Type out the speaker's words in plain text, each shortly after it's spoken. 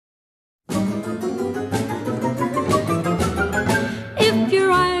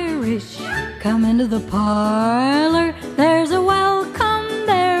come into the parlor, there's a welcome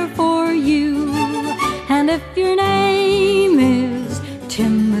there for you. And if your name is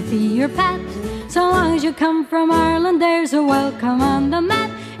Timothy or Pat, so long as you come from Ireland, there's a welcome on the mat.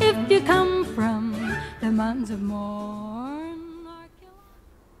 If you come from the mountains of Mourne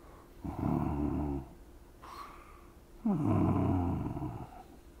or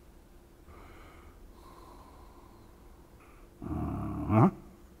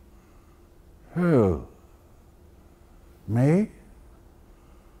Who? Me?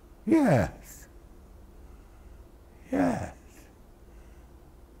 Yes. Yes.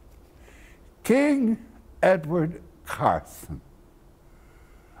 King Edward Carson.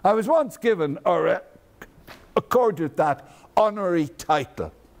 I was once given, or accorded that honorary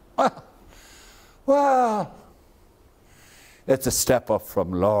title. Well, it's a step up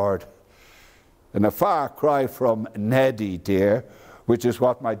from Lord, and a far cry from Neddy, dear, which is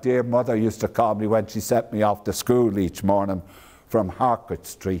what my dear mother used to call me when she sent me off to school each morning from Harcourt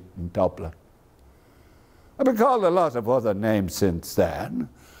Street in Dublin. I've been called a lot of other names since then.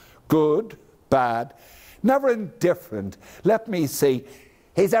 Good, bad, never indifferent. Let me see.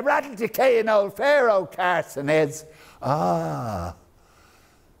 He's a rattle-decaying old pharaoh, Carson is. Ah,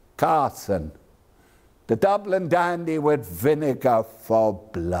 Carson, the Dublin dandy with vinegar for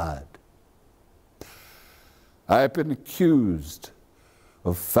blood. I've been accused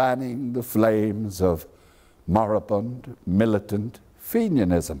of fanning the flames of moribund, militant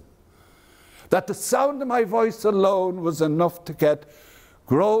Fenianism. That the sound of my voice alone was enough to get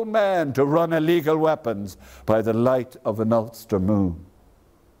grown men to run illegal weapons by the light of an Ulster moon.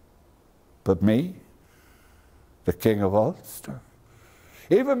 But me, the King of Ulster,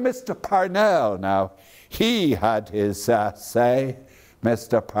 even Mr. Parnell now, he had his say,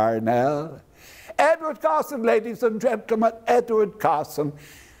 Mr. Parnell. Edward Carson, ladies and gentlemen, Edward Carson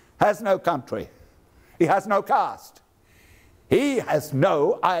has no country. He has no caste. He has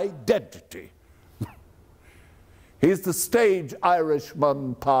no identity. He's the stage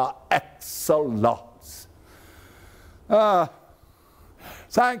Irishman par excellence.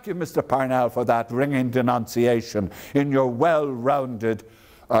 Thank you, Mr. Parnell, for that ringing denunciation in your well-rounded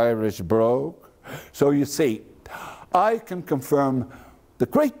Irish brogue. So you see, I can confirm the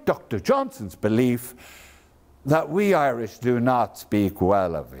great Dr. Johnson's belief that we Irish do not speak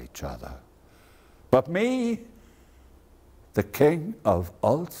well of each other. But me, the King of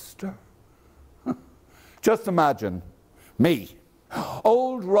Ulster? Just imagine me,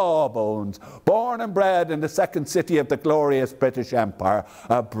 old Rawbones, born and bred in the second city of the glorious British Empire,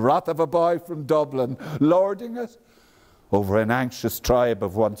 a broth of a boy from Dublin, lording it over an anxious tribe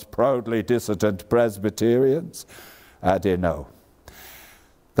of once proudly dissident Presbyterians. I didn't know.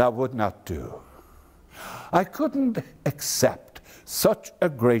 That would not do. I couldn't accept such a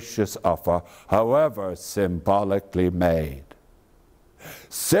gracious offer, however symbolically made.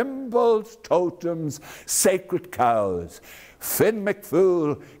 Symbols, totems, sacred cows, Finn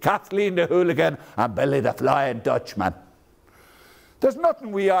McFool, Kathleen the Hooligan, and Billy the Flying Dutchman. There's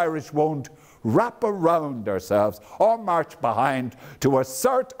nothing we Irish won't wrap around ourselves or march behind to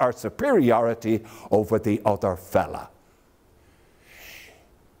assert our superiority over the other fella.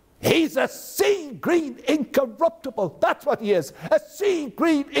 He's a sea green incorruptible. That's what he is. A sea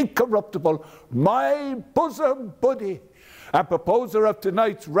green incorruptible. My bosom buddy and proposer of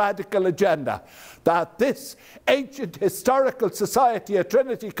tonight's radical agenda, that this ancient historical society at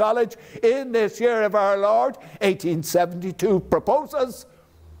Trinity College in this year of our Lord, 1872, proposes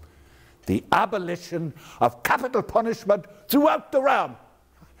the abolition of capital punishment throughout the realm.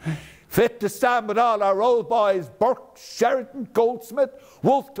 Fit to stand with all our old boys, Burke, Sheridan, Goldsmith,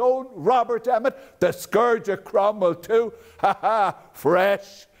 Wolfe-Tone, Robert Emmet, the scourge of Cromwell too,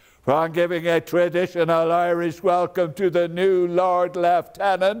 fresh from giving a traditional Irish welcome to the new Lord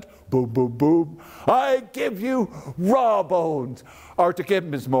Lieutenant, boom, boom, boom, I give you Rawbones, or to give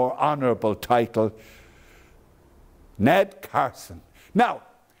him his more honourable title, Ned Carson. Now,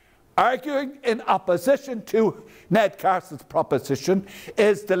 arguing in opposition to Ned Carson's proposition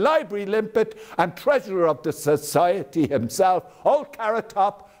is the library limpet and treasurer of the society himself, old Carrot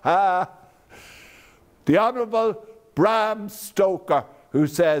Top, the Honourable Bram Stoker, who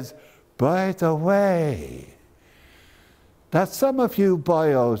says, by the way, that some of you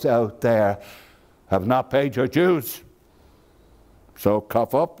boyos out there have not paid your dues. So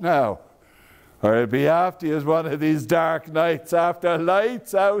cough up now, or it'll be after you one of these dark nights after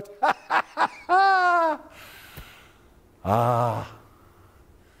lights out.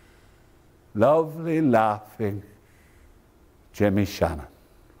 Lovely laughing Jimmy Shannon.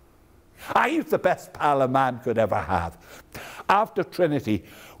 He's the best pal a man could ever have. After Trinity,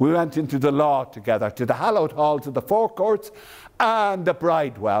 we went into the law together, to the hallowed halls of the forecourts and the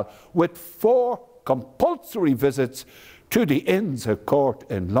bridewell, with 4 compulsory visits to the Inns of Court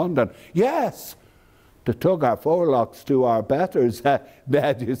in London. Yes, to tug our forelocks to our betters,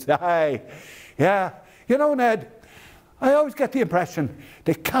 Ned, you say. Yeah, you know, Ned, I always get the impression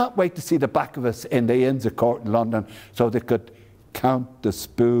they can't wait to see the back of us in the Inns of Court in London so they could count the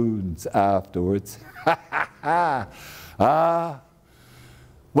spoons afterwards.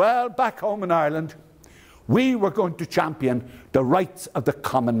 Well, back home in Ireland, we were going to champion the rights of the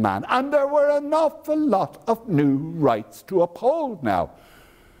common man, and there were an awful lot of new rights to uphold now.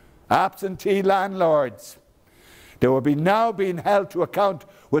 Absentee landlords, they were now being held to account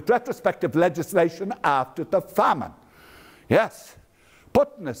with retrospective legislation after the famine. Yes,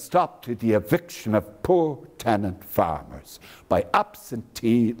 putting a stop to the eviction of poor tenant farmers by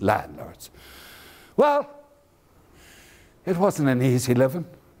absentee landlords. Well, it wasn't an easy living,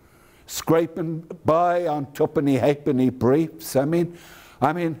 scraping by on 2penny halfpenny briefs. I mean,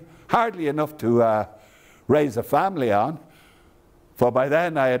 hardly enough to raise a family on, for by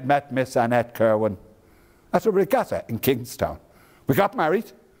then I had met Miss Annette Kerwin at a regatta in Kingstown. We got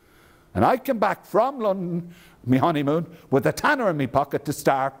married, and I came back from London, my honeymoon, with a tanner in my pocket to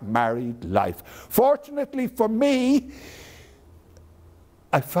start married life. Fortunately for me,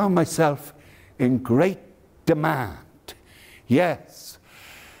 I found myself in great demand. Yes,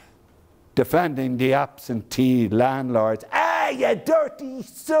 defending the absentee landlords. You dirty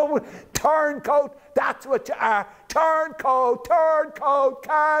turncoat, that's what you are. Turncoat,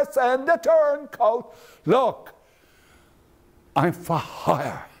 Carson, the turncoat. Look, I'm for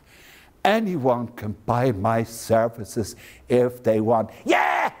hire. Anyone can buy my services if they want.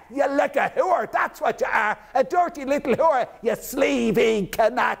 Yeah, you like a whore, that's what you are. A dirty little whore, you sleeving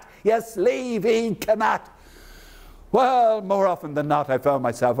canat, you sleeving canat. Well, more often than not, I found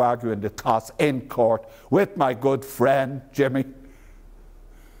myself arguing the toss in court with my good friend, Jimmy.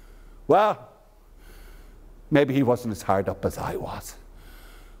 Well, maybe he wasn't as hard up as I was.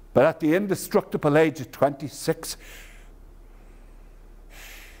 But at the indestructible age of 26,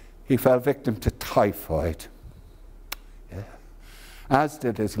 he fell victim to typhoid. Yeah. As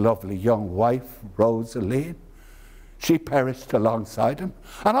did his lovely young wife, Rosaline. She perished alongside him.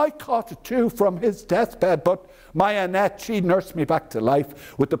 And I caught it too from his deathbed, but my Annette, she nursed me back to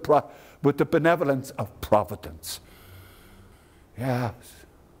life with the benevolence of Providence. Yes.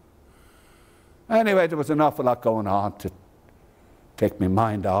 Anyway, there was an awful lot going on to take my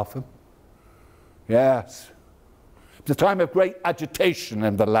mind off him. Yes. It was a time of great agitation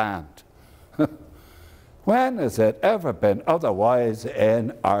in the land. When has it ever been otherwise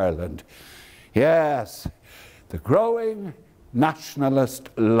in Ireland? Yes. The growing nationalist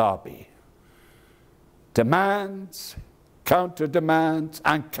lobby demands, counter-demands,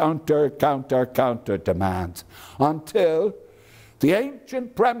 and counter-demands, until the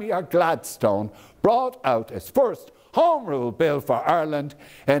ancient Premier Gladstone brought out his first Home Rule Bill for Ireland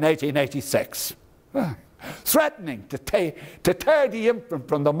in 1886, threatening to tear the infant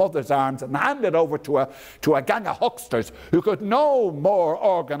from the mother's arms and hand it over to a gang of hucksters who could no more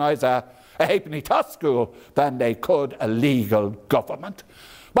organise a halfpenny toss school than they could a legal government.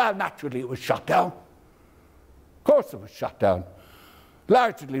 Well, naturally it was shot down. Of course it was shot down,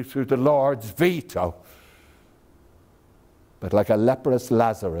 largely through the Lord's veto. But like a leprous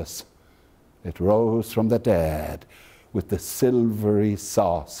Lazarus, it rose from the dead with the silvery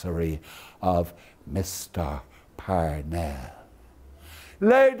sorcery of Mr. Parnell.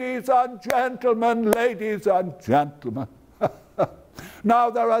 Ladies and gentlemen, now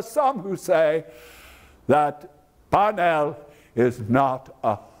there are some who say that Parnell is not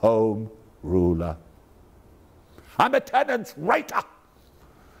a home ruler. I'm a tenant's writer.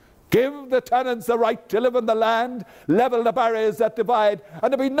 Give the tenants the right to live in the land, level the barriers that divide,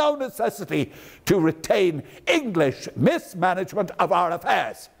 and there be no necessity to retain English mismanagement of our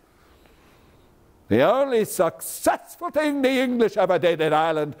affairs. The only successful thing the English ever did in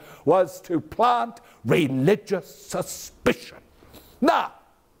Ireland was to plant religious suspicion. Now,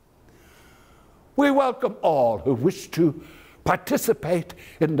 we welcome all who wish to participate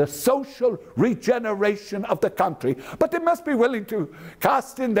in the social regeneration of the country, but they must be willing to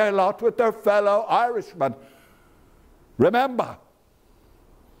cast in their lot with their fellow Irishmen. Remember,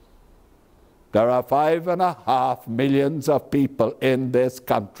 there are 5.5 million of people in this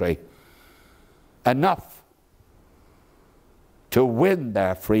country, enough to win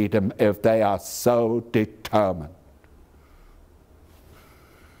their freedom if they are so determined.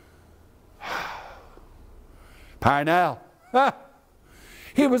 Parnell,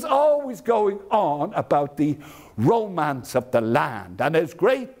 He was always going on about the romance of the land and his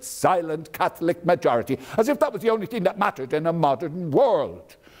great silent Catholic majority, as if that was the only thing that mattered in a modern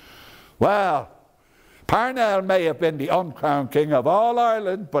world. Well, Parnell may have been the uncrowned king of all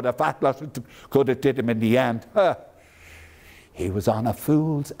Ireland, but if that could have did him in the end, he was on a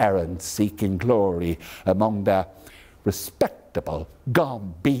fool's errand seeking glory among the respectable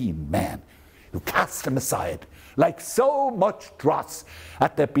gone-bean men who cast him aside like so much dross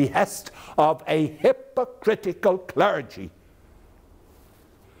at the behest of a hypocritical clergy.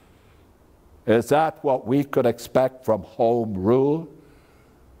 Is that what we could expect from Home Rule?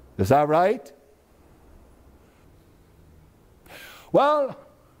 Is that right? Well,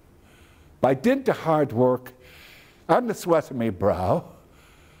 by dint of hard work and the sweat of my brow,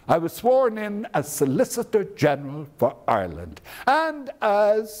 I was sworn in as Solicitor General for Ireland, and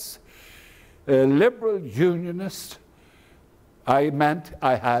as a Liberal Unionist, I meant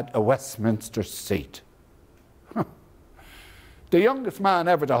I had a Westminster seat. The youngest man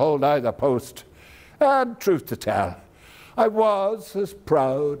ever to hold either post, and truth to tell, I was as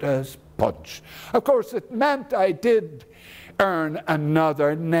proud as punch. Of course, it meant I did earn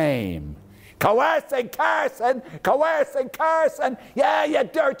another name. Coercing Carson! Coercing Carson! Yeah, you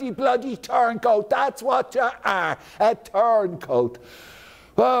dirty bloody turncoat, that's what you are, a turncoat.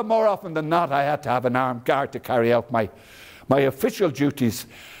 Well, more often than not, I had to have an armed guard to carry out my official duties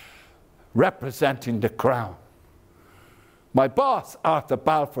representing the Crown. My boss, Arthur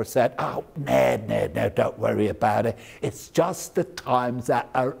Balfour, said, "Oh, Ned, now don't worry about it. It's just the times that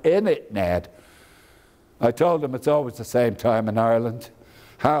are in it, Ned." I told him it's always the same time in Ireland,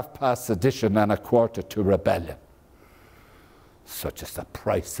 1/2 sedition and 1/4 rebellion. Such is the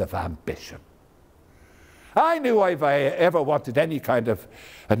price of ambition. I knew if I ever wanted any kind of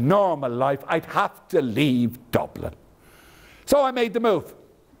a normal life, I'd have to leave Dublin. So I made the move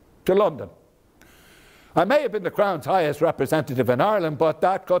to London. I may have been the Crown's highest representative in Ireland, but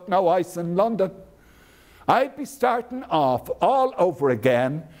that cut no ice in London. I'd be starting off all over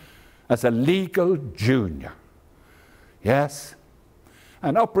again as a legal junior. Yes,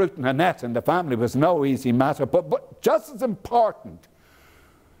 and uprooting Annette and the family was no easy matter, but just as important,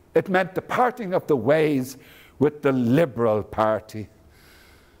 it meant the parting of the ways with the Liberal Party,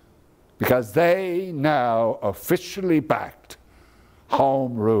 because they now officially backed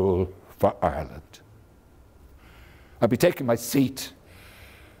Home Rule for Ireland. I'd be taking my seat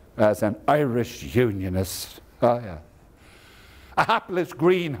as an Irish Unionist. Oh, yeah. A hapless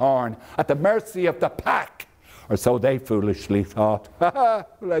greenhorn at the mercy of the pack, or so they foolishly thought.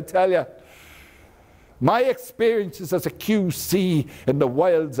 Well, I tell you, my experiences as a QC in the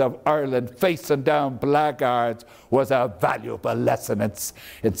wilds of Ireland facing down blackguards was a valuable lesson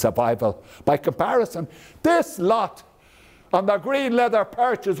in survival. By comparison, this lot on their green leather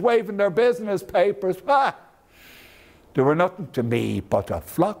perches waving their business papers, they were nothing to me but a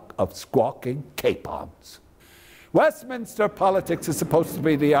flock of squawking capons. Westminster politics is supposed to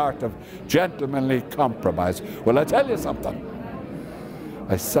be the art of gentlemanly compromise. Well, I tell you something.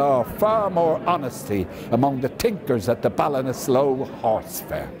 I saw far more honesty among the tinkers at the Ballinasloe Horse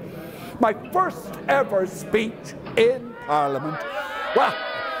Fair. My first ever speech in Parliament, well,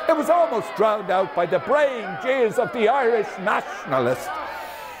 it was almost drowned out by the braying jeers of the Irish nationalists.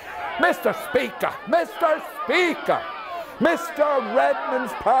 Mr. Speaker, Mr. Speaker, Mr.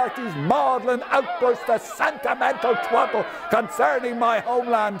 Redmond's party's maudlin outburst of sentimental twaddle concerning my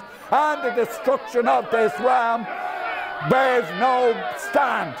homeland and the destruction of this ram bears no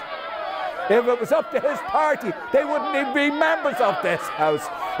stand. If it was up to his party, they wouldn't even be members of this house.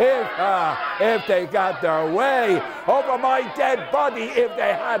 If they got their way over my dead body, if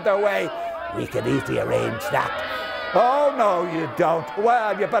they had their way, we could easily arrange that. Oh, no, you don't.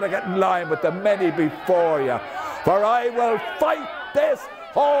 Well, you better get in line with the many before you, for I will fight this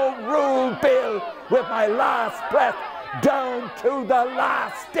Home Rule bill with my last breath down to the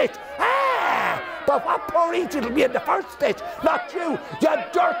last stitch. But what poor each it'll be in the first stitch, not you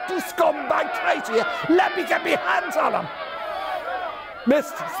dirty scumbag traitor. Let me get my hands on him.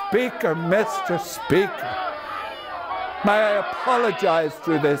 Mr. Speaker, Mr. Speaker, may I apologize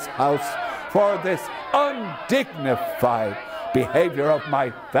to this House for this undignified behaviour of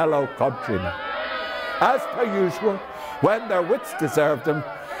my fellow countrymen. As per usual, when their wits desert them,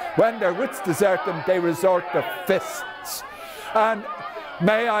 they resort to fists. And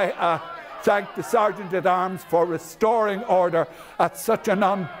may I thank the Sergeant-at-Arms for restoring order at such an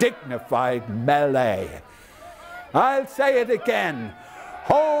undignified melee. I'll say it again.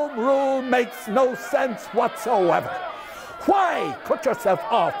 Home Rule makes no sense whatsoever. Why cut yourself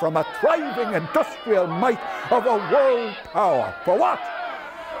off from a thriving industrial might of a world power? For what?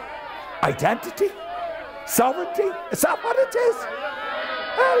 Identity? Sovereignty? Is that what it is?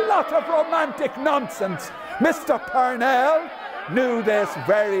 A lot of romantic nonsense. Mr. Parnell knew this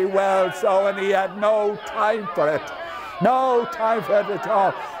very well, and he had no time for it. No time for it at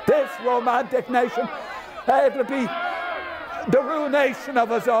all. This romantic nation, it'll be the ruination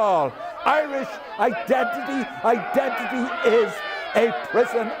of us all. Irish identity is a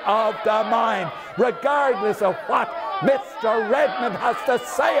prison of the mind, regardless of what Mr. Redmond has to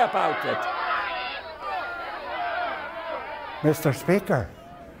say about it. Mr. Speaker,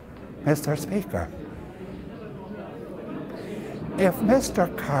 if Mr.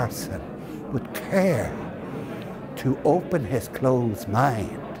 Carson would care to open his closed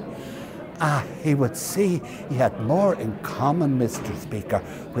mind, he would see he had more in common, Mr. Speaker,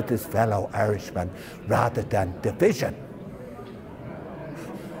 with his fellow Irishmen rather than division.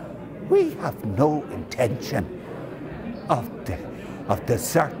 We have no intention of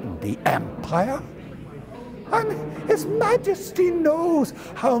deserting the Empire. And His Majesty knows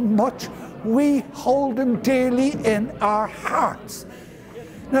how much we hold him dearly in our hearts.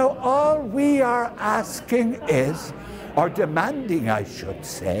 Now, all we are asking is, or demanding, I should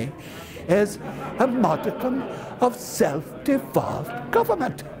say, is a modicum of self-devolved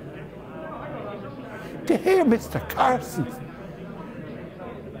government. To hear Mr. Carson,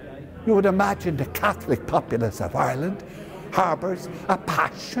 you would imagine the Catholic populace of Ireland harbours a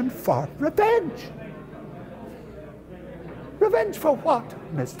passion for revenge. Revenge for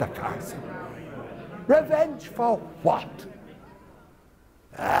what, Mr. Carson? Revenge for what?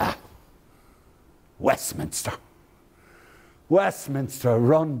 Westminster. Westminster,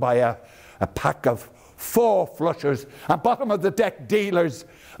 run by a pack of four-flushers and bottom-of-the-deck dealers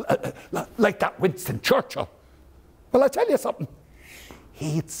like that Winston Churchill. Well, I tell you something.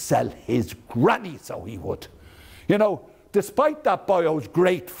 He'd sell his granny, so he would. You know, despite that boyo's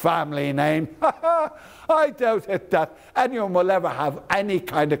great family name, I doubt it that anyone will ever have any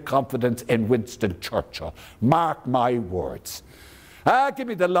kind of confidence in Winston Churchill. Mark my words. Give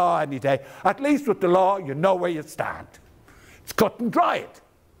me the law any day. At least with the law, you know where you stand. It's cut and dry it.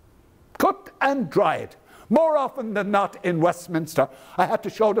 Cut and dry it. More often than not in Westminster, I had to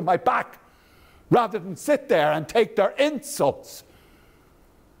show them my back rather than sit there and take their insults.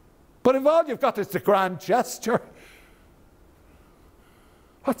 But if all you've got is the grand gesture,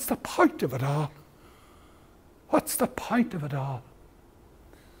 what's the point of it all? What's the point of it all?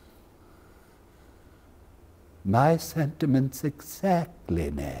 My sentiments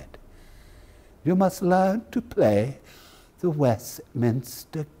exactly, Ned. You must learn to play the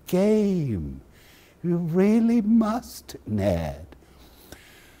Westminster game. You really must, Ned.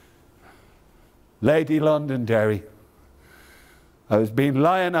 Lady Londonderry, I was being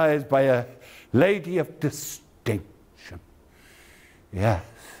lionized by a lady of distinction. Yes.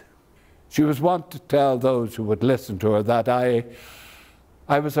 She was wont to tell those who would listen to her that I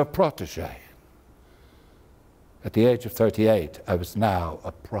was a protege. At the age of 38, I was now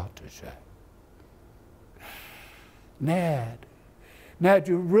a protege. Ned,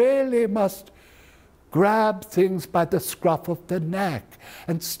 you really must grab things by the scruff of the neck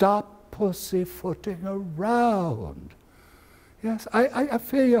and stop pussyfooting around. Yes, I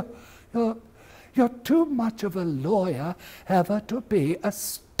feel you're too much of a lawyer ever to be a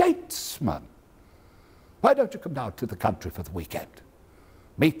statesman. Why don't you come down to the country for the weekend?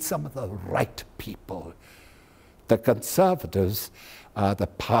 Meet some of the right people. The Conservatives are the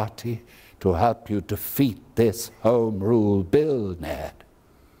party to help you defeat this Home Rule Bill, Ned.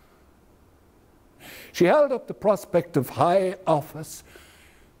 She held up the prospect of high office,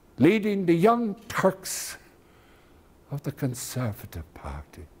 leading the young Turks of the Conservative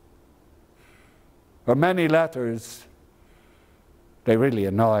Party. Her many letters, they really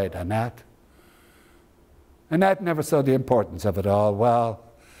annoyed Annette. Annette never saw the importance of it all. Well,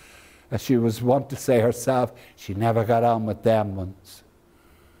 as she was wont to say herself, she never got on with them ones.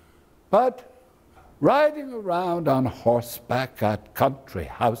 But riding around on horseback at country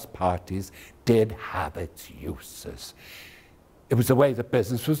house parties did have its uses. It was the way the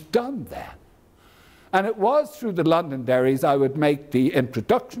business was done then. And it was through the Londonderrys I would make the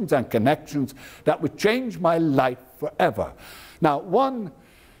introductions and connections that would change my life forever. Now, one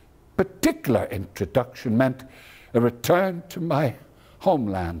particular introduction meant a return to my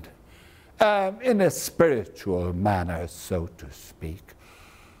homeland, in a spiritual manner, so to speak.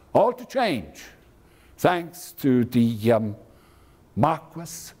 All to change, thanks to the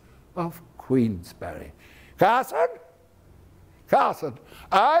Marquis of Queensberry. Carson,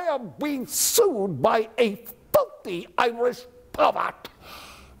 I am being sued by a filthy Irish pervert.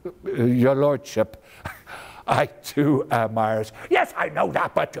 Your Lordship, I too am Irish. Yes, I know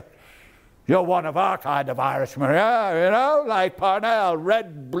that, but You're one of our kind of Irishmen, yeah, you know, like Parnell,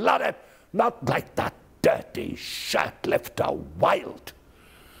 red-blooded, not like that dirty shirt-lifter Wilde.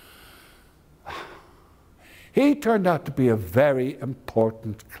 He turned out to be a very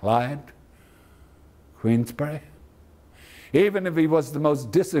important client, Queensberry. Even if he was the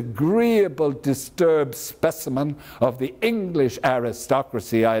most disagreeable, disturbed specimen of the English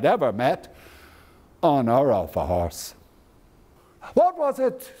aristocracy I'd ever met, on or off a horse. What was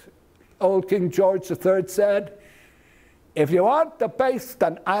it old King George III said? If you want to baste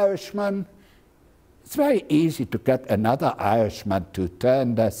an Irishman, it's very easy to get another Irishman to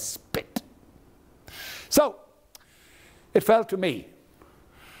turn the spit. So, it fell to me,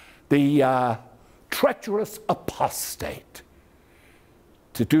 the treacherous apostate,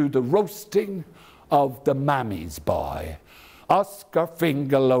 to do the roasting of the mammy's boy, Oscar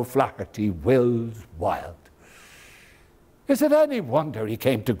Fingal O'Flaherty Wills Wilde. Is it any wonder he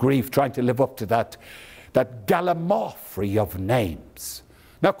came to grief trying to live up to that gallimaufry of names?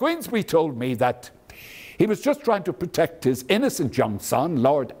 Now, Queensberry told me that he was just trying to protect his innocent young son,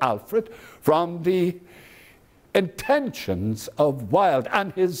 Lord Alfred, from the intentions of Wilde,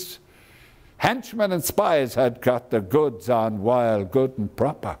 and his henchmen and spies had got the goods on Wilde good and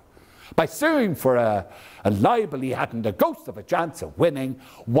proper. By suing for a libel he hadn't a ghost of a chance of winning,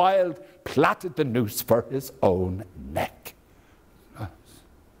 Wilde plaited the noose for his own neck.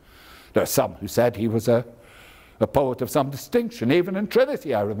 There are some who said he was a poet of some distinction, even in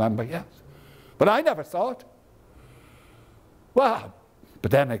Trinity, I remember, yes. But I never saw it. Well,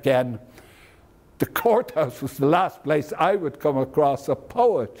 but then again, the courthouse was the last place I would come across a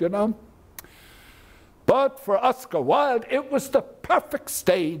poet, you know. But for Oscar Wilde, it was the perfect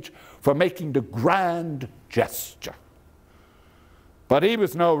stage for making the grand gesture. But he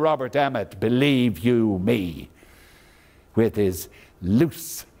was no Robert Emmet, believe you me, with his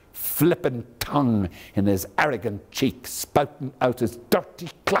loose, flippant tongue in his arrogant cheek, spouting out his dirty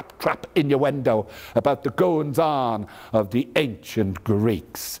claptrap innuendo about the goings-on of the ancient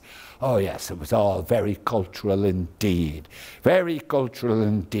Greeks. Oh yes, it was all very cultural indeed. Very cultural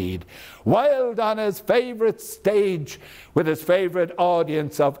indeed. Wilde on his favourite stage with his favourite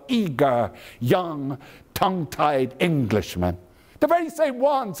audience of eager, young, tongue-tied Englishmen. The very same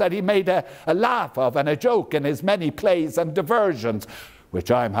ones that he made a laugh of and a joke in his many plays and diversions, which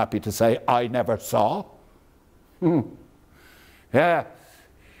I'm happy to say I never saw. Yeah.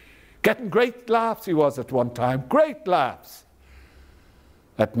 Getting great laughs he was at one time. Great laughs.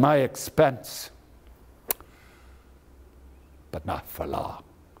 At my expense, but not for long.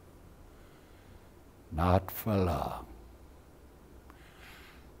 Not for long.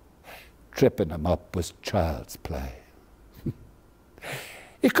 Tripping him up was child's play.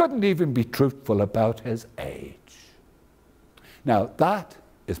 He couldn't even be truthful about his age. Now that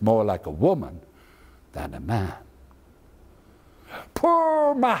is more like a woman than a man.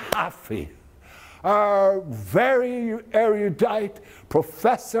 Poor Mahaffey, our very erudite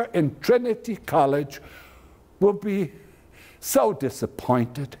professor in Trinity College, will be so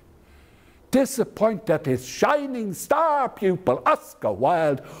disappointed. Disappointed that his shining star pupil, Oscar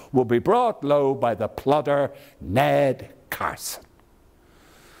Wilde, will be brought low by the plodder Ned Carson.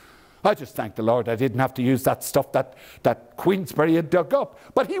 I just thank the Lord I didn't have to use that stuff that Queensberry had dug up.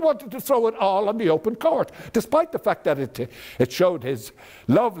 But he wanted to throw it all on the open court, despite the fact that it showed his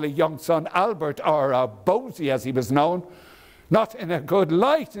lovely young son Albert, or Bosie as he was known, not in a good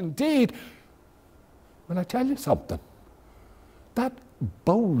light indeed. Will I tell you something? That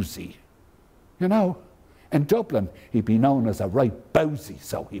Bosie, you know, in Dublin he'd be known as a right Bosie,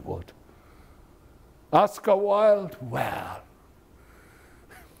 so he would. Oscar Wilde, well,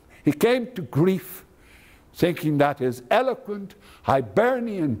 he came to grief thinking that his eloquent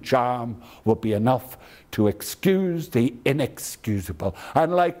Hibernian charm would be enough to excuse the inexcusable.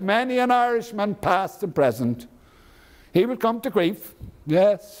 And like many an Irishman, past and present, he would come to grief,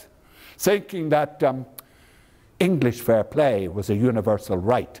 yes, thinking that English fair play was a universal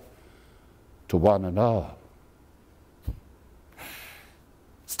right to one and all.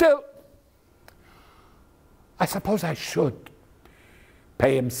 Still, I suppose I should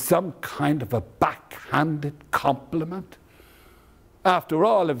pay him some kind of a backhanded compliment. After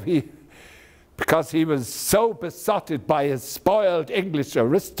all, because he was so besotted by his spoiled English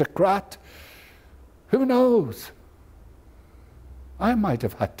aristocrat, who knows? I might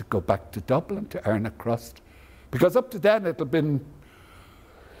have had to go back to Dublin to earn a crust, because up to then it had been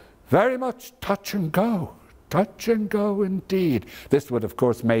very much touch and go indeed. This would, of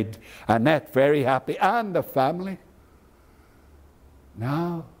course, made Annette very happy and the family.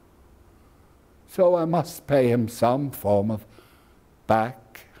 Now, so I must pay him some form of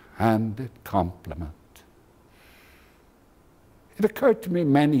backhanded back-handed compliment. It occurred to me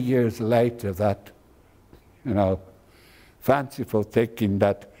many years later that, fanciful thinking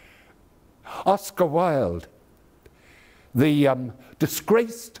that Oscar Wilde, the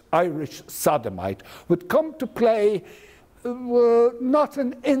disgraced Irish sodomite, would come to play not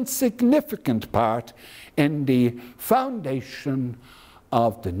an insignificant part in the foundation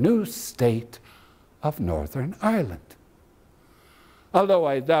of the new state of Northern Ireland. Although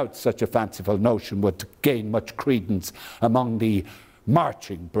I doubt such a fanciful notion would gain much credence among the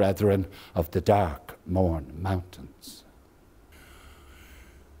marching brethren of the dark Mourne Mountains.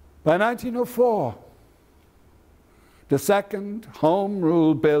 By 1904, the second Home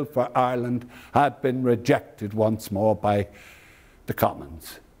Rule Bill for Ireland had been rejected once more by the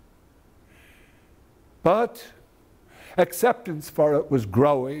Commons. But acceptance for it was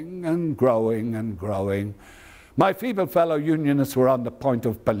growing and growing and growing. My feeble fellow Unionists were on the point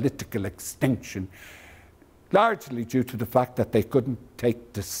of political extinction, largely due to the fact that they couldn't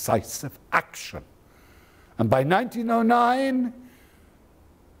take decisive action. And by 1909,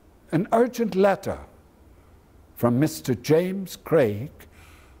 an urgent letter from Mr. James Craig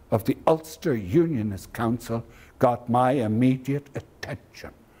of the Ulster Unionist Council got my immediate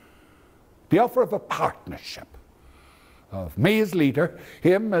attention. The offer of a partnership, of me as leader,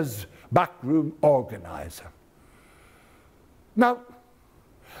 him as backroom organizer. Now,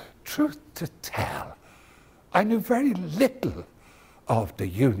 truth to tell, I knew very little of the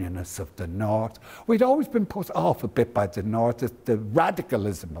Unionists of the North. We'd always been put off a bit by the North, the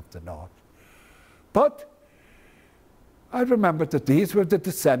radicalism of the North. But I remembered that these were the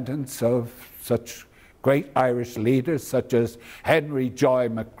descendants of such great Irish leaders such as Henry Joy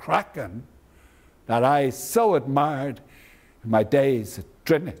McCracken, that I so admired in my days at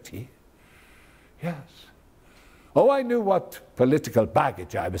Trinity. Yes. Oh, I knew what political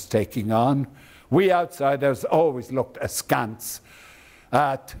baggage I was taking on. We outsiders always looked askance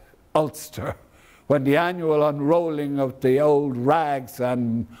at Ulster when the annual unrolling of the old rags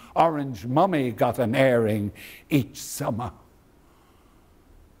and orange mummy got an airing each summer.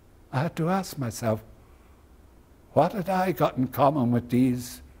 I had to ask myself, what had I got in common with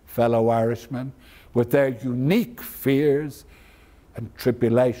these fellow Irishmen, with their unique fears and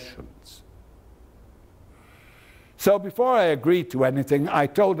tribulations? So before I agreed to anything, I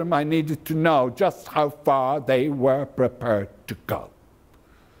told them I needed to know just how far they were prepared to go.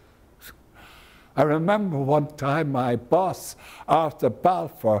 I remember one time my boss, Arthur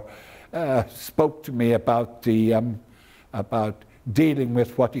Balfour, spoke to me about dealing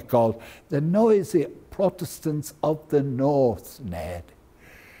with what he called the noisy Protestants of the North, Ned.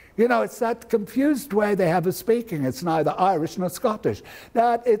 You know, it's that confused way they have of speaking. It's neither Irish nor Scottish.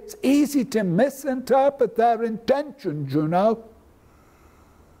 That it's easy to misinterpret their intentions, you know.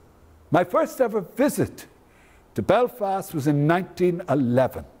 My first ever visit to Belfast was in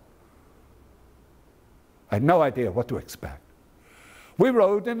 1911. I had no idea what to expect. We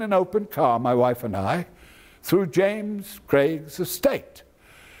rode in an open car, my wife and I, through James Craig's estate.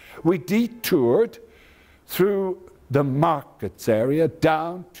 We detoured through the markets area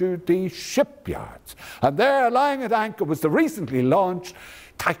down to the shipyards. And there, lying at anchor, was the recently launched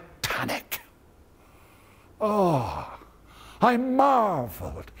Titanic. Oh, I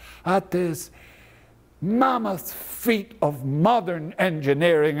marveled at this mammoth feat of modern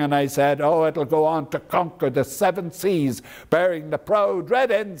engineering, and I said, oh, it'll go on to conquer the 7 seas, bearing the proud red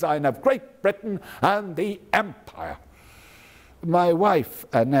ensign of Great Britain and the Empire. My wife,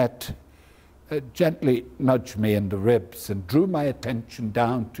 Annette, gently nudged me in the ribs and drew my attention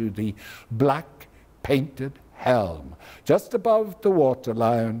down to the black painted helm. Just above the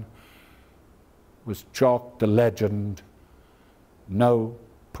waterline was chalked the legend, "No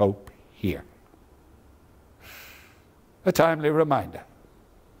Pope Here." A timely reminder.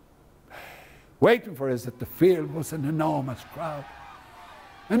 Waiting for us at the field was an enormous crowd.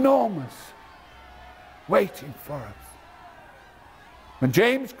 Enormous. Waiting for us. When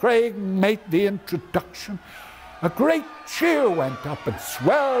James Craig made the introduction, a great cheer went up and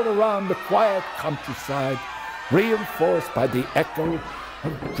swelled around the quiet countryside, reinforced by the echo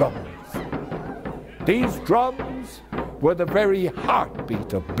of drums. These drums were the very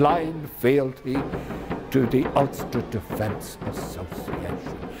heartbeat of blind fealty to the Ulster Defence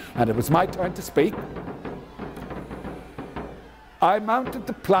Association. And it was my turn to speak. I mounted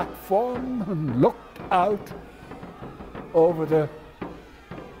the platform and looked out over the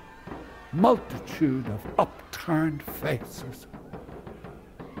multitude of upturned faces.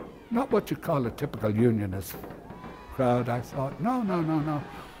 Not what you call a typical unionist crowd, I thought. No.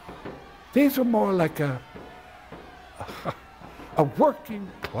 These were more like a a working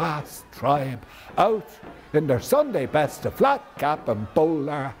class tribe out in their Sunday best, a flat cap and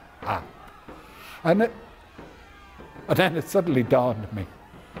bowler hat. And then it suddenly dawned on me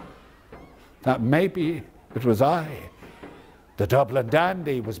that maybe it was I, the Dublin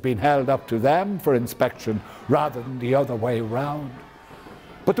dandy, was being held up to them for inspection rather than the other way round.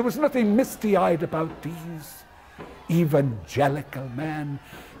 But there was nothing misty-eyed about these evangelical men,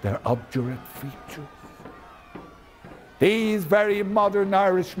 their obdurate features. These very modern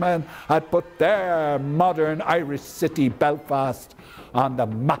Irishmen had put their modern Irish city, Belfast, on the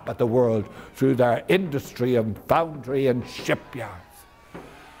map of the world through their industry and foundry and shipyards.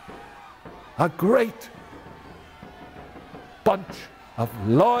 A great bunch of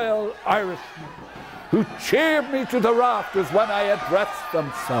loyal Irishmen who cheered me to the rafters when I addressed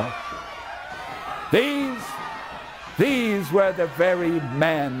them so. These were the very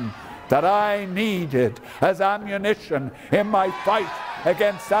men that I needed as ammunition in my fight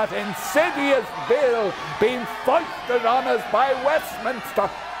against that insidious bill being foisted on us by Westminster.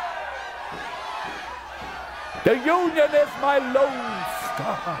 The Union is my lone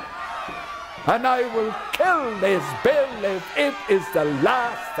star, and I will kill this bill if it is the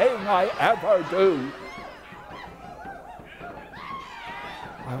last thing I ever do.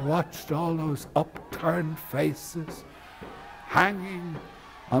 I watched all those upturned faces hanging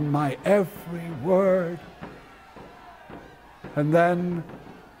on my every word, and then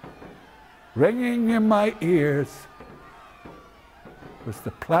ringing in my ears was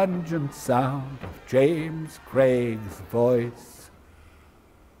the plangent sound of James Craig's voice.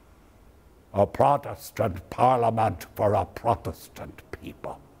 A Protestant Parliament for a Protestant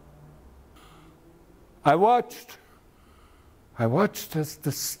people. I watched as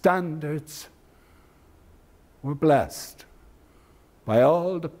the standards were blessed by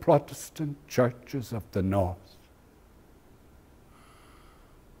all the Protestant churches of the North.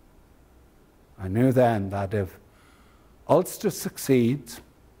 I knew then that if Ulster succeeds,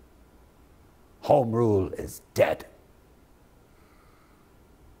 Home Rule is dead.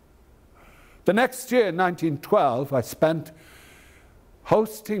 The next year, 1912, I spent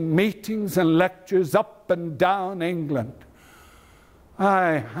hosting meetings and lectures up and down England.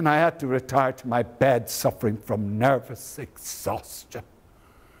 And I had to retire to my bed suffering from nervous exhaustion.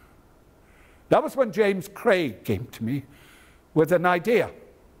 That was when James Craig came to me with an idea.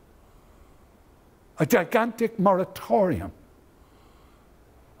 A gigantic moratorium.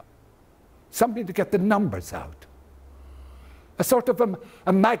 Something to get the numbers out. A sort of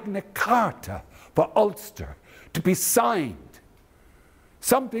a Magna Carta for Ulster to be signed.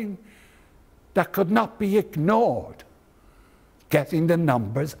 Something that could not be ignored. Getting the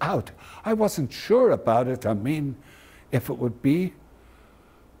numbers out. I wasn't sure about it. I mean, if it would be.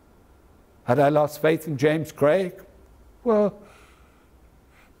 Had I lost faith in James Craig? Well,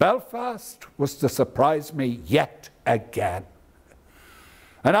 Belfast was to surprise me yet again.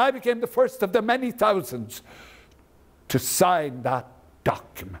 And I became the first of the many thousands to sign that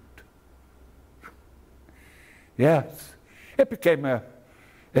document. Yes, it became a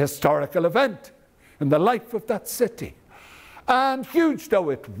historical event in the life of that city. And huge though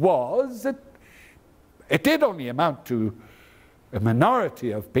it was, it did only amount to a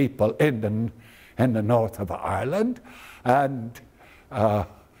minority of people in the north of Ireland. And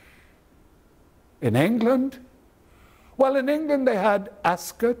in England, well, in England they had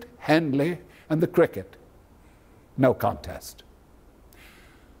Ascot, Henley, and the cricket. No contest.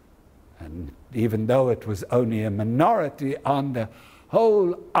 And even though it was only a minority on the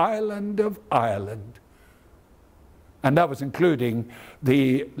whole island of Ireland, and that was including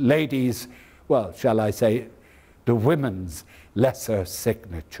the ladies, well, shall I say, the women's lesser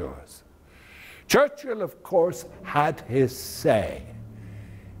signatures. Churchill, of course, had his say.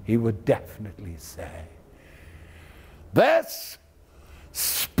 He would definitely say, this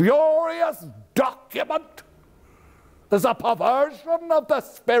spurious document is a perversion of the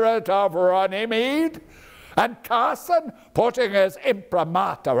spirit of Runnymede, and Carson, putting his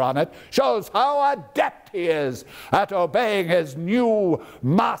imprimatur on it, shows how adept he is at obeying his new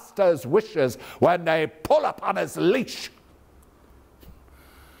master's wishes when they pull upon his leash.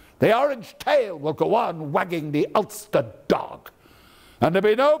 The orange tail will go on wagging the Ulster dog, and there'll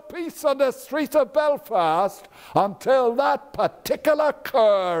be no peace on the streets of Belfast until that particular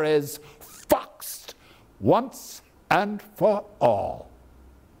cur is foxed once and for all.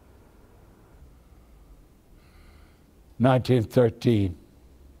 1913.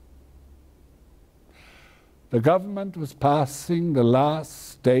 The government was passing the last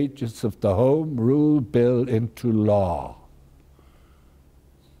stages of the Home Rule Bill into law.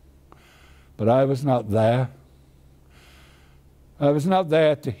 But I was not there. I was not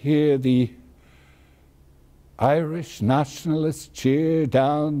there to hear the Irish nationalists cheer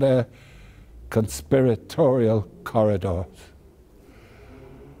down the conspiratorial corridors.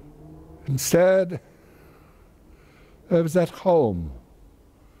 Instead, I was at home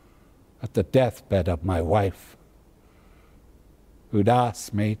at the deathbed of my wife, who'd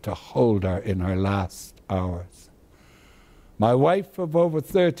asked me to hold her in her last hours. My wife of over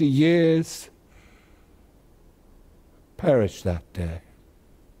 30 years perished that day.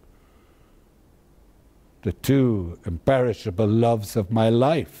 The two imperishable loves of my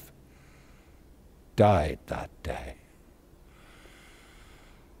life died that day.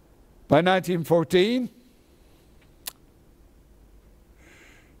 By 1914,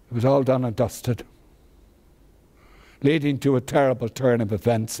 it was all done and dusted, leading to a terrible turn of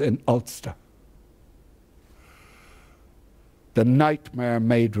events in Ulster. The nightmare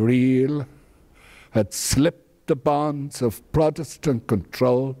made real had slipped the bonds of Protestant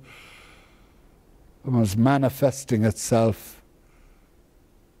control and was manifesting itself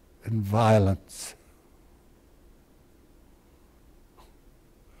in violence.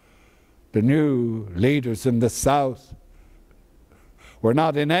 The new leaders in the South were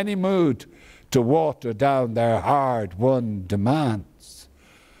not in any mood to water down their hard-won demands.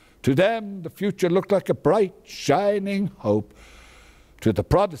 To them, the future looked like a bright, shining hope. To the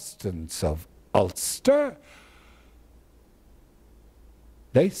Protestants of Ulster,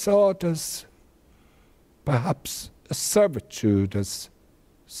 they saw it as perhaps a servitude as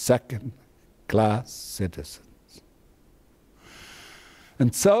second-class citizens.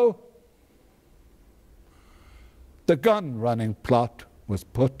 And so, the gun-running plot was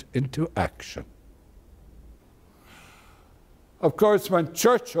put into action. Of course, when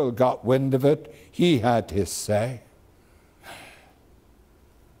Churchill got wind of it, he had his say.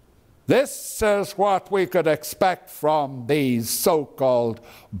 This is what we could expect from these so-called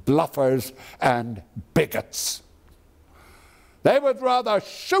bluffers and bigots. They would rather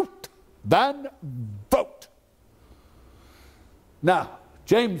shoot than vote. Now,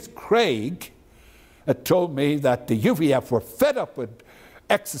 James Craig had told me that the UVF were fed up with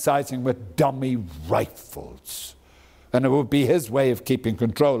exercising with dummy rifles, and it would be his way of keeping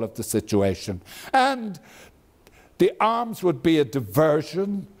control of the situation. And the arms would be a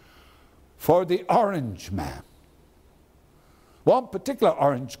diversion for the Orange Man. One particular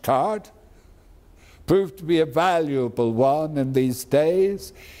orange card proved to be a valuable one in these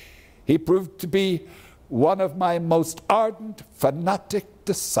days. He proved to be one of my most ardent, fanatic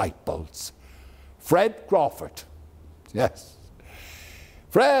disciples, Fred Crawford. Yes.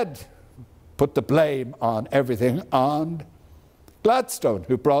 Fred put the blame on everything on Gladstone,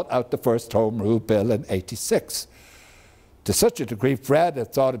 who brought out the first Home Rule Bill in '86. To such a degree, Fred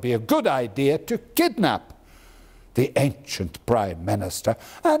had thought it'd be a good idea to kidnap the ancient Prime Minister,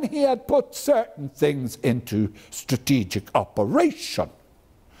 and he had put certain things into strategic operation.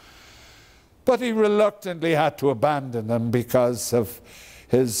 But he reluctantly had to abandon them because of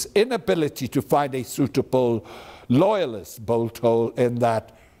his inability to find a suitable loyalist bolt hole in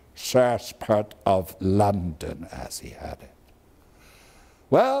that scarce part of London, as he had it.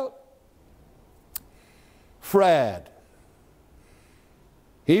 Well, Fred,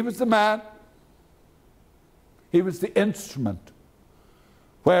 he was the man, he was the instrument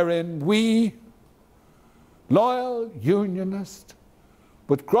wherein we, loyal Unionists,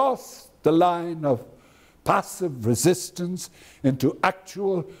 would cross the line of passive resistance into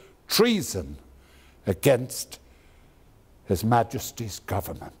actual treason against His Majesty's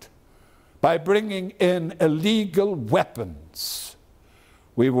government. By bringing in illegal weapons,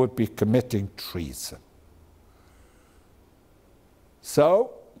 we would be committing treason.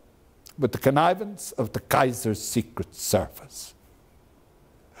 So, with the connivance of the Kaiser's Secret Service,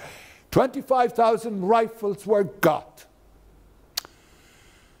 25,000 rifles were got.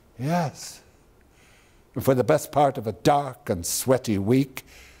 Yes. And for the best part of a dark and sweaty week,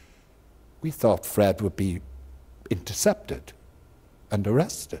 we thought Fred would be intercepted and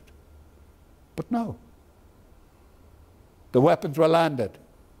arrested. But no. The weapons were landed.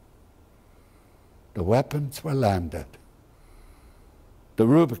 The weapons were landed. The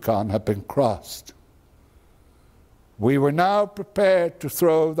Rubicon had been crossed. We were now prepared to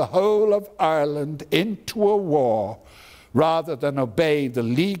throw the whole of Ireland into a war rather than obey the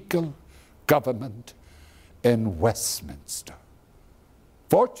legal government in Westminster.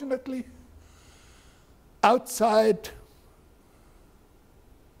 Fortunately, outside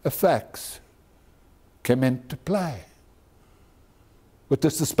effects came into play. With the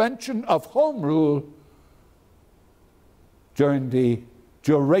suspension of Home Rule during the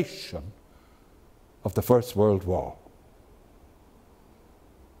duration of the First World War.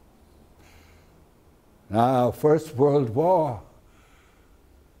 Now, First World War,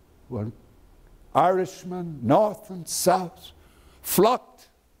 when Irishmen, north and south, flocked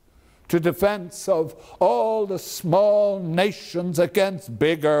to defense of all the small nations against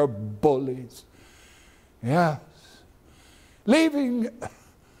bigger bullies. Yes. Leaving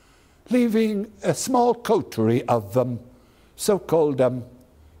a small coterie of so-called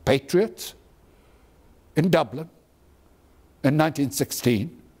patriots in Dublin in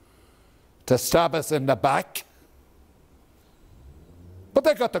 1916 to stab us in the back. But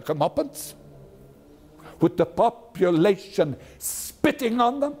they got their comeuppance, with the population spitting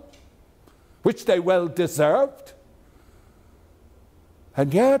on them, which they well deserved.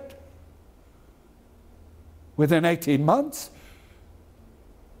 And yet, within 18 months,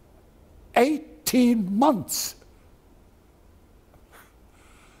 18 months,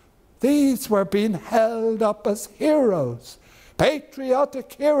 these were being held up as heroes,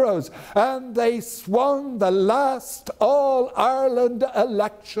 patriotic heroes, and they swung the last All-Ireland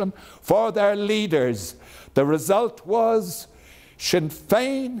election for their leaders. The result was Sinn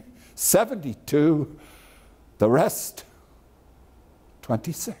Féin 72, the rest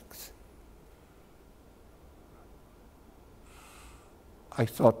 26. I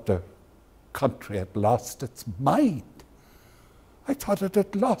thought the country had lost its mind. I thought it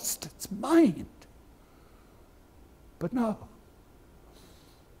had lost its mind. But no.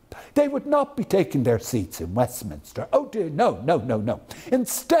 They would not be taking their seats in Westminster. Oh dear, no, no, no, no.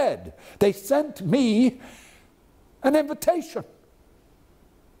 Instead, they sent me an invitation.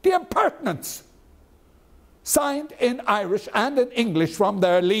 The impertinence! Signed in Irish and in English from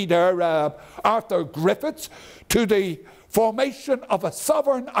their leader, Arthur Griffiths, to the formation of a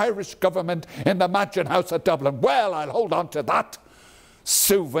sovereign Irish government in the Mansion House at Dublin. Well, I'll hold on to that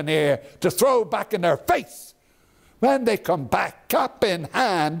souvenir to throw back in their face when they come back, cap in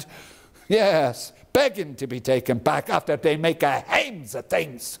hand, yes, begging to be taken back after they make a hames of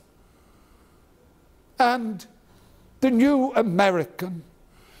things. And the new American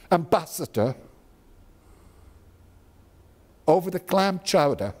ambassador over the clam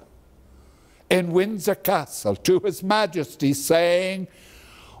chowder in Windsor Castle to His Majesty, saying,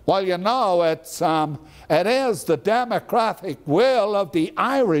 well, you know, it is the democratic will of the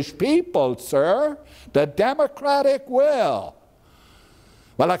Irish people, sir. The democratic will.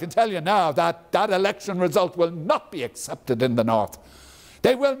 Well, I can tell you now that that election result will not be accepted in the North.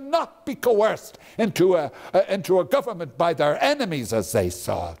 They will not be coerced into a government by their enemies as they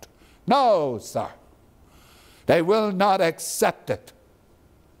saw it. No, sir. They will not accept it.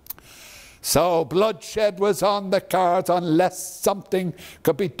 So bloodshed was on the cards unless something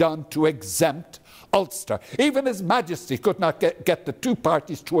could be done to exempt Ulster. Even His Majesty could not get the two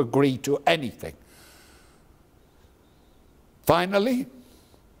parties to agree to anything. Finally,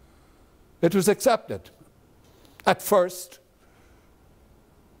 it was accepted. At first,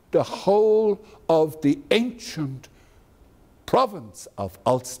 the whole of the ancient province of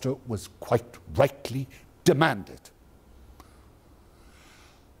Ulster was quite rightly demanded.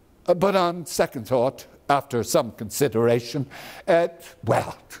 But on second thought, after some consideration, it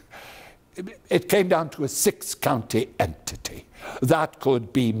came down to a six-county entity. That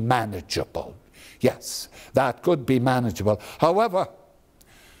could be manageable. Yes, that could be manageable. However,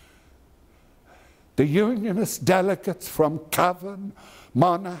 the Unionist delegates from Cavan,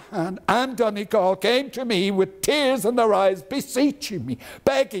 Monaghan and Donegal came to me with tears in their eyes, beseeching me,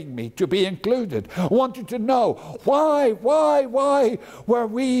 begging me to be included, wanting to know why were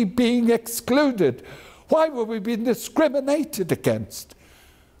we being excluded? Why were we being discriminated against?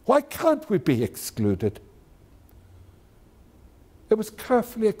 Why can't we be excluded? It was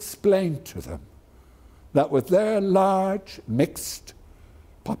carefully explained to them that with their large mixed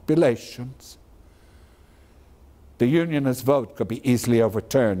populations, the Unionist vote could be easily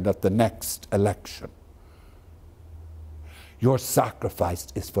overturned at the next election. Your sacrifice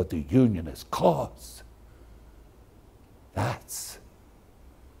is for the Unionist cause. That's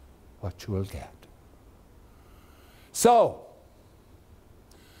what you will get. So,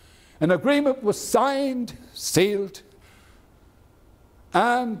 an agreement was signed, sealed,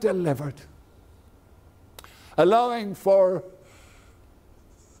 and delivered, allowing for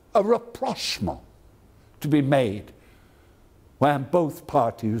a rapprochement to be made when both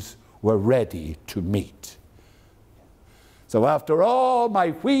parties were ready to meet. So after all my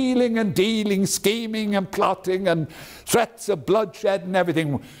wheeling and dealing, scheming and plotting and threats of bloodshed and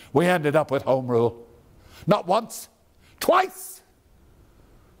everything, we ended up with Home Rule. Not once, twice.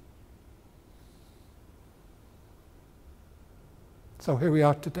 So here we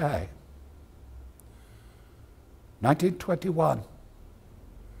are today, 1921.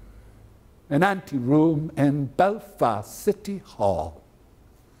 an anteroom in Belfast City Hall.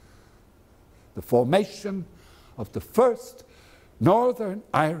 The formation of the first Northern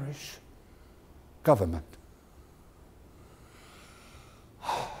Irish government.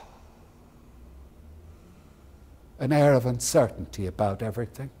 An air of uncertainty about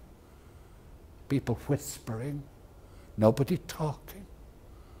everything. People whispering, nobody talking,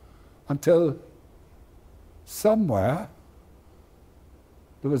 until somewhere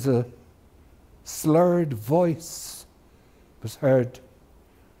there was a slurred voice was heard.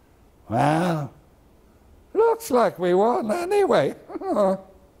 Well, looks like we won anyway.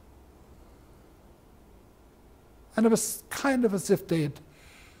 And it was kind of as if they'd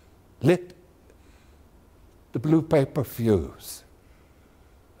lit the blue paper fuse.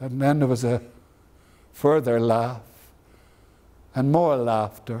 And then there was a further laugh and more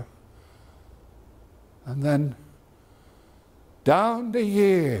laughter. And then down the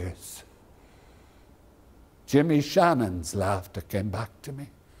years, Jimmy Shannon's laughter came back to me.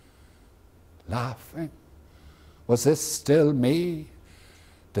 Laughing. Was this still me?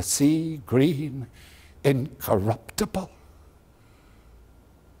 The sea green, incorruptible?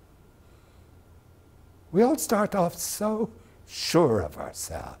 We all start off so sure of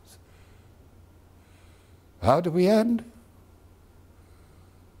ourselves. How do we end?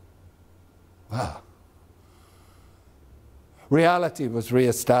 Well, reality was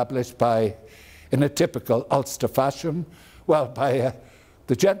re-established by, in a typical Ulster fashion, well, by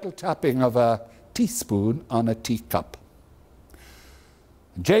the gentle tapping of a teaspoon on a teacup.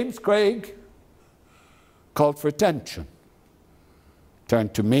 James Craig called for attention,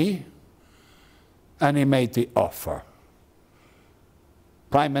 turned to me, and he made the offer.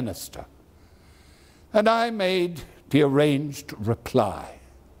 Prime Minister. And I made the arranged reply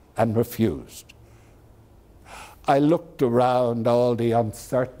and refused. I looked around all the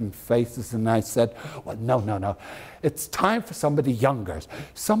uncertain faces and I said, well, no. It's time for somebody younger,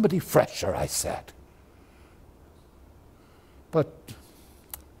 somebody fresher, I said. But,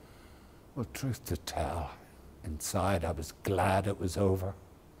 well, truth to tell, inside I was glad it was over.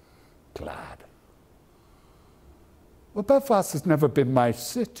 Glad. Well, Belfast has never been my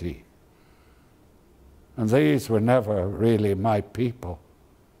city. And these were never really my people.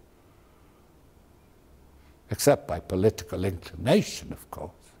 Except by political inclination, of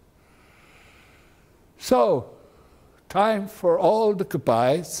course. So, time for all the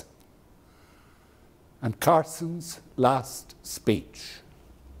goodbyes and Carson's last speech.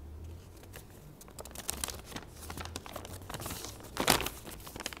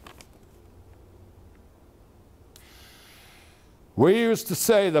 We used to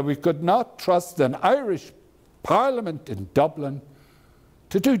say that we could not trust an Irish Parliament in Dublin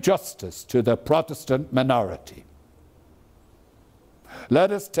to do justice to the Protestant minority.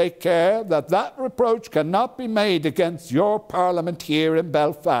 Let us take care that that reproach cannot be made against your Parliament here in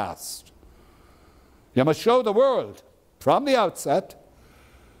Belfast. You must show the world from the outset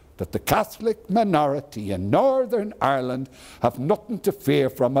that the Catholic minority in Northern Ireland have nothing to fear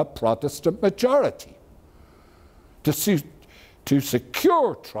from a Protestant majority. To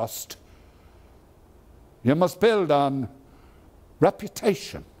secure trust, you must build on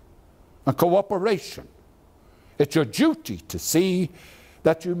reputation and cooperation. It's your duty to see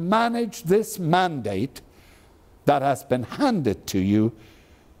that you manage this mandate that has been handed to you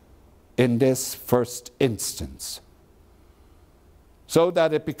in this first instance, so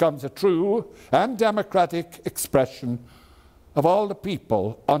that it becomes a true and democratic expression of all the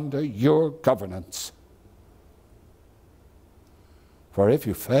people under your governance. For if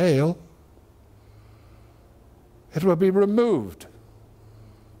you fail, it will be removed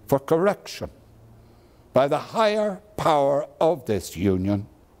for correction by the higher power of this union,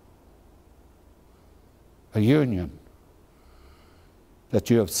 a union that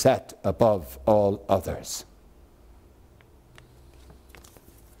you have set above all others.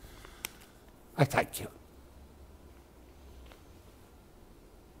 I thank you.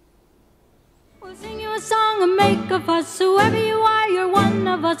 We'll sing you a song and make a fuss. Whoever you are, you're one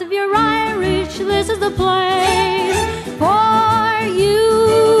of us. If you're Irish, this is the place.